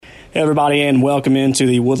Hey everybody, and welcome into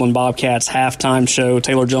the Woodland Bobcats halftime show.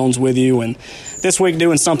 Taylor Jones with you, and this week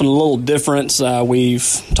doing something a little different. We've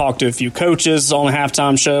talked to a few coaches on the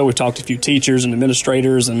halftime show. We've talked to a few teachers and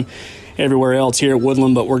administrators and everywhere else here at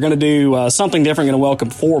Woodland, but we're going to do something different. Going to welcome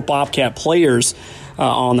 4 Bobcat players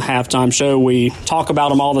on the halftime show. We talk about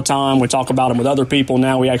them all the time. We talk about them with other people.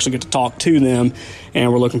 Now we actually get to talk to them, and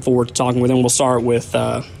we're looking forward to talking with them. We'll start with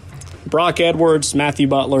Brock Edwards, Matthew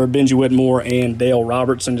Butler, Benji Whitmore, and Dale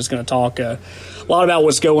Robertson. Just going to talk a lot about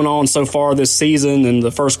what's going on so far this season. And the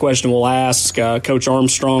first question we'll ask, Coach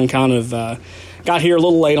Armstrong kind of got here a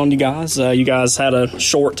little late on you guys. You guys had a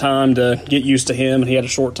short time to get used to him, and he had a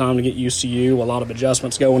short time to get used to you. A lot of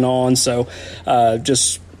adjustments going on. So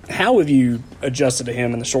just how have you adjusted to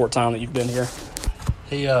him in the short time that you've been here?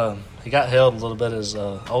 He got held a little bit as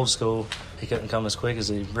old school. He couldn't come as quick as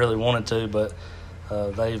he really wanted to,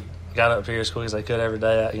 but they got up here as quick as they could every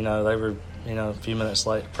day. They were, a few minutes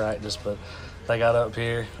late to practice, but they got up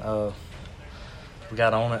here. We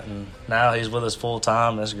got on it, and now he's with us full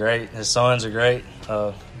time. That's great. His sons are great.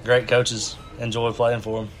 Great coaches. Enjoy playing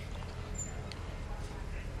for him.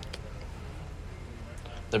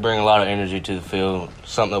 They bring a lot of energy to the field,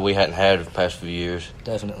 something that we hadn't had the past few years.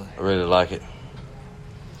 Definitely. I really like it.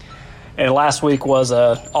 And last week was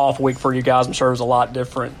an off week for you guys. I'm sure it was a lot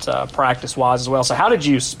different practice-wise as well. So how did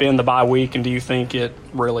you spend the bye week, and do you think it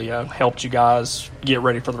really helped you guys get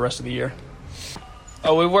ready for the rest of the year?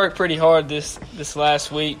 Oh, we worked pretty hard this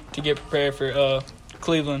last week to get prepared for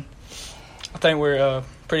Cleveland. I think we're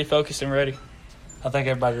pretty focused and ready. I think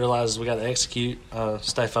everybody realizes we got to execute,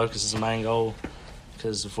 stay focused is the main goal.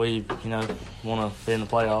 Because if we, want to be in the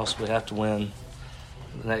playoffs, we have to win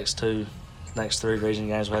the next 3 region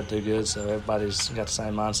games. We have to do good, so everybody's got the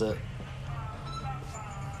same mindset.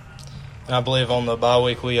 And I believe on the bye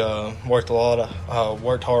week we worked hard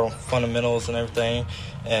on fundamentals and everything,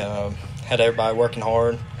 and had everybody working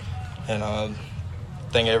hard. And I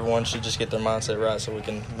think everyone should just get their mindset right so we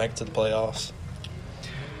can make it to the playoffs.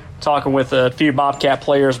 Talking with a few Bobcat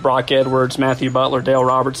players, Brock Edwards, Matthew Butler, Dale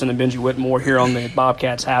Robertson, and Benji Whitmore here on the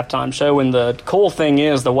Bobcats halftime show. And the cool thing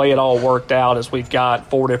is the way it all worked out is we've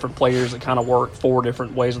got 4 different players that kind of work 4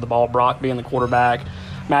 different ways of the ball. Brock being the quarterback,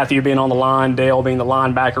 Matthew being on the line, Dale being the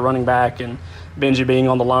linebacker, running back, and Benji being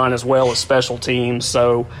on the line as well as special teams.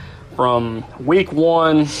 So from week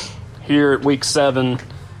 1 here at week 7,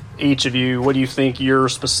 each of you, what do you think your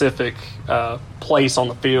specific place on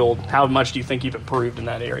the field, how much do you think you've improved in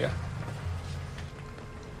that area?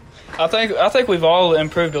 I think we've all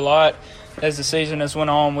improved a lot as the season has went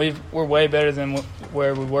on. We're way better than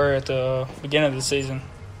where we were at the beginning of the season.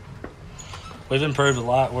 We've improved a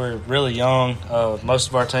lot. We're really young. Most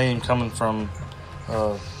of our team coming from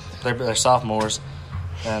they're sophomores,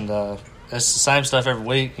 and it's the same stuff every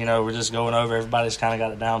week. We're just going over. Everybody's kind of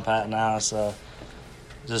got it down pat now. So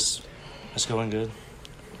it's going good.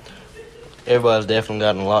 Everybody's definitely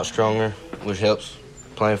gotten a lot stronger, which helps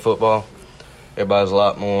playing football. Everybody's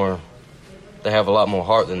they have a lot more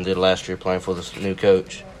heart than they did last year playing for this new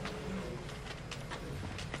coach.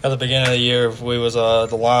 At the beginning of the year,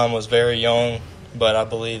 the line was very young, but I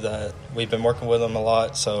believe that we've been working with them a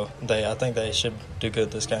lot, so I think they should do good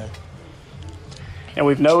this game. And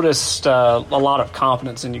we've noticed a lot of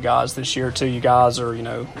confidence in you guys this year, too. You guys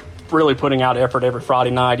are, really putting out effort every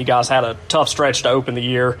Friday night. You guys had a tough stretch to open the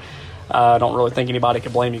year. I don't really think anybody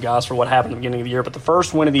could blame you guys for what happened at the beginning of the year. But the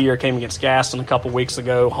first win of the year came against Gaston a couple weeks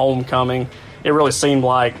ago, homecoming. It really seemed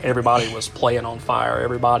like everybody was playing on fire.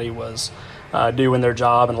 Everybody was doing their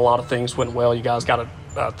job, and a lot of things went well. You guys got a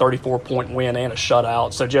 34-point win and a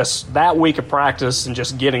shutout. So just that week of practice and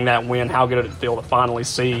just getting that win, how good did it feel to finally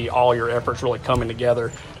see all your efforts really coming together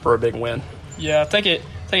for a big win? Yeah, I think it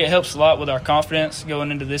helps a lot with our confidence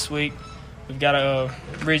going into this week. We've got a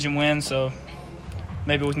region win, so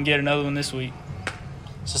maybe we can get another one this week.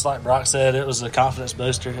 It's just like Brock said, it was a confidence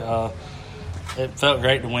booster. It felt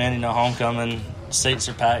great to win. Homecoming, seats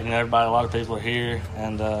are packed, a lot of people are here,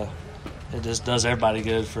 and it just does everybody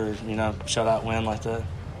good for, shutout win like that.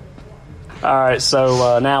 All right,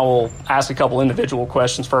 so now we'll ask a couple individual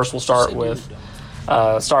questions. First, we'll start with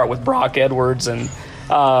Brock Edwards. And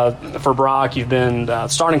for Brock, you've been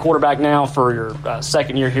starting quarterback now for your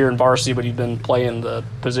second year here in varsity, but you've been playing the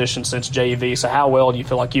position since JV. So how well do you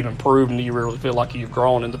feel like you've improved, and do you really feel like you've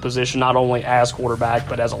grown in the position, not only as quarterback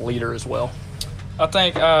but as a leader as well? I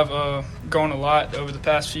think I've grown a lot over the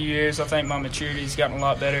past few years. I think my maturity's gotten a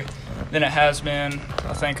lot better than it has been.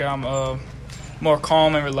 I think I'm more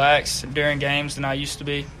calm and relaxed during games than I used to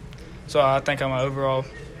be. So I think I'm overall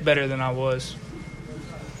better than I was.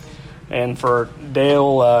 And for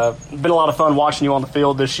Dale, been a lot of fun watching you on the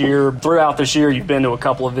field this year. Throughout this year, you've been to a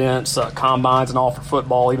couple events, combines and all for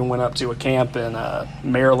football, even went up to a camp in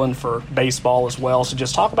Maryland for baseball as well. So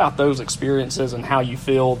just talk about those experiences and how you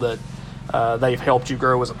feel that they've helped you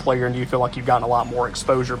grow as a player, and do you feel like you've gotten a lot more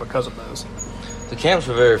exposure because of those? The camps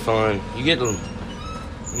are very fun. You get to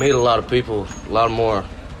meet a lot of people, a lot more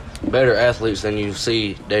better athletes than you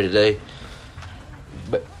see day to day.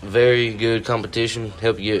 Very good competition,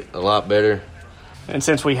 help you get a lot better. And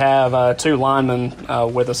since we have two linemen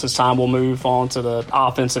with us this time, we'll move on to the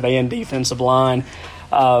offensive and defensive line.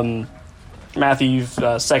 Matthew,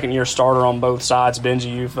 you've second-year starter on both sides.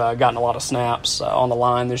 Benji, you've gotten a lot of snaps on the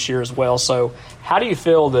line this year as well. So how do you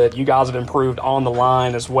feel that you guys have improved on the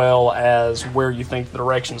line as well as where you think the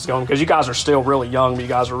direction is going? Because you guys are still really young, but you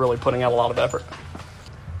guys are really putting out a lot of effort.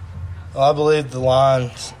 Well, I believe the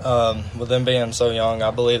lines, with them being so young,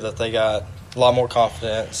 I believe that they got a lot more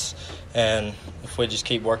confidence. And if we just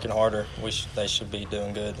keep working harder, they should be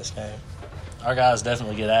doing good this game. Our guys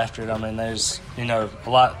definitely get after it. I mean, there's, a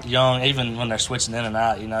lot young, even when they're switching in and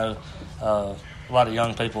out, a lot of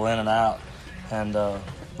young people in and out, and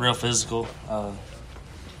real physical.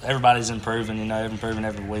 Everybody's improving, improving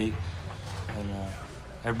every week, and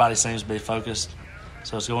everybody seems to be focused.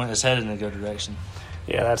 So it's headed in a good direction.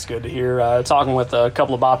 Yeah, that's good to hear. Talking with a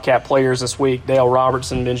couple of Bobcat players this week, Dale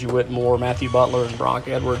Robertson, Benji Whitmore, Matthew Butler, and Brock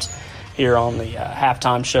Edwards here on the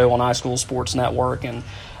halftime show on iSchool Sports Network. And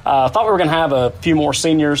I thought we were going to have a few more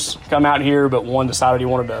seniors come out here, but one decided he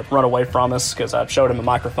wanted to run away from us because I showed him a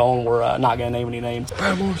microphone. We're not going to name any names.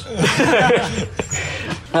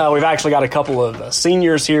 We've actually got a couple of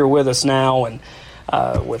seniors here with us now, and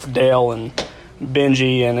with Dale and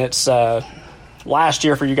Benji, and it's last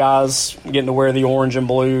year for you guys getting to wear the orange and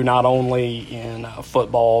blue, not only in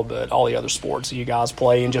football but all the other sports that you guys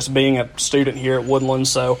play, and just being a student here at Woodland.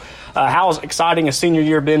 So how exciting has senior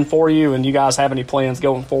year been for you, and do you guys have any plans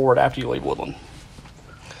going forward after you leave Woodland?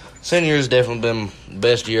 Senior year's definitely been the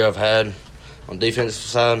best year I've had on the defensive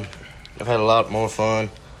side. I've had a lot more fun.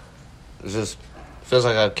 It just feels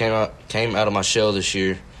like I came out of my shell this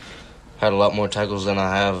year. Had a lot more tackles than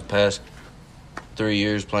I have the past 3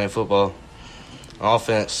 years playing football.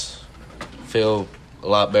 Offense, feel a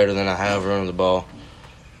lot better than I have running the ball.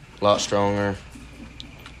 A lot stronger.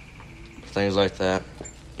 Things like that.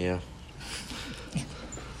 Yeah.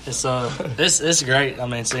 It's great. I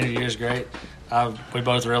mean, senior year is great. We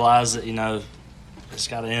both realize that it's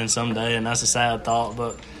got to end someday, and that's a sad thought.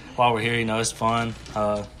 But while we're here, it's fun.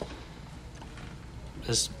 You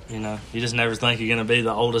just never think you're going to be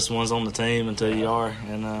the oldest ones on the team until you are,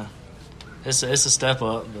 and it's a step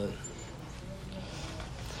up, but.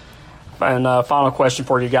 And final question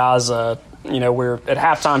for you guys. We're at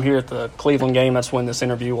halftime here at the Cleveland game. That's when this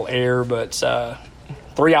interview will air. But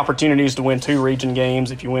 3 opportunities to win 2 region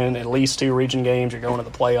games. If you win at least 2 region games, you're going to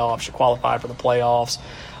the playoffs. You qualify for the playoffs.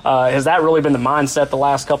 Has that really been the mindset the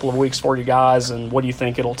last couple of weeks for you guys? And what do you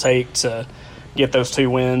think it'll take to get those 2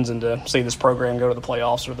 wins and to see this program go to the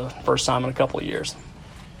playoffs for the first time in a couple of years?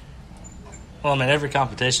 Well, I mean, every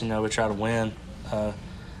competition, we try to win.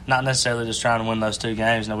 Not necessarily just trying to win those 2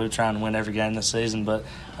 games. We're trying to win every game this season, but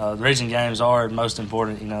the region games are most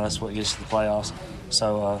important. That's what gets you to the playoffs.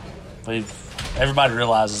 So everybody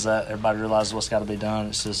realizes that. Everybody realizes what's got to be done.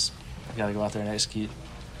 It's just you got to go out there and execute.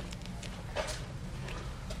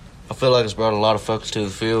 I feel like it's brought a lot of focus to the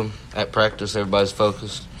field. At practice, everybody's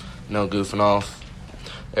focused, no goofing off.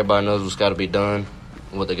 Everybody knows what's got to be done,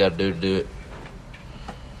 what they got to do it.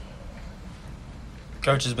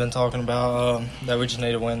 Coach has been talking about that we just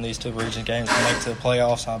need to win these 2 region games to make it to the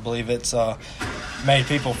playoffs. I believe it's made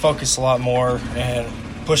people focus a lot more and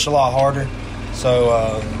push a lot harder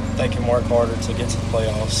so they can work harder to get to the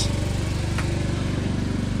playoffs.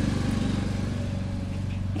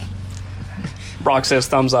 Brock says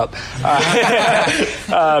thumbs up.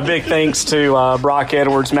 Big thanks to Brock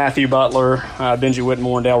Edwards, Matthew Butler, Benji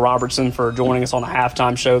Whitmore, and Dale Robertson for joining us on the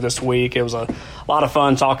halftime show this week. It was a lot of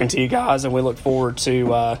fun talking to you guys, and we look forward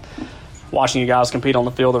to watching you guys compete on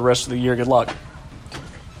the field the rest of the year. Good luck.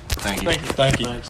 Thank you. Thank you.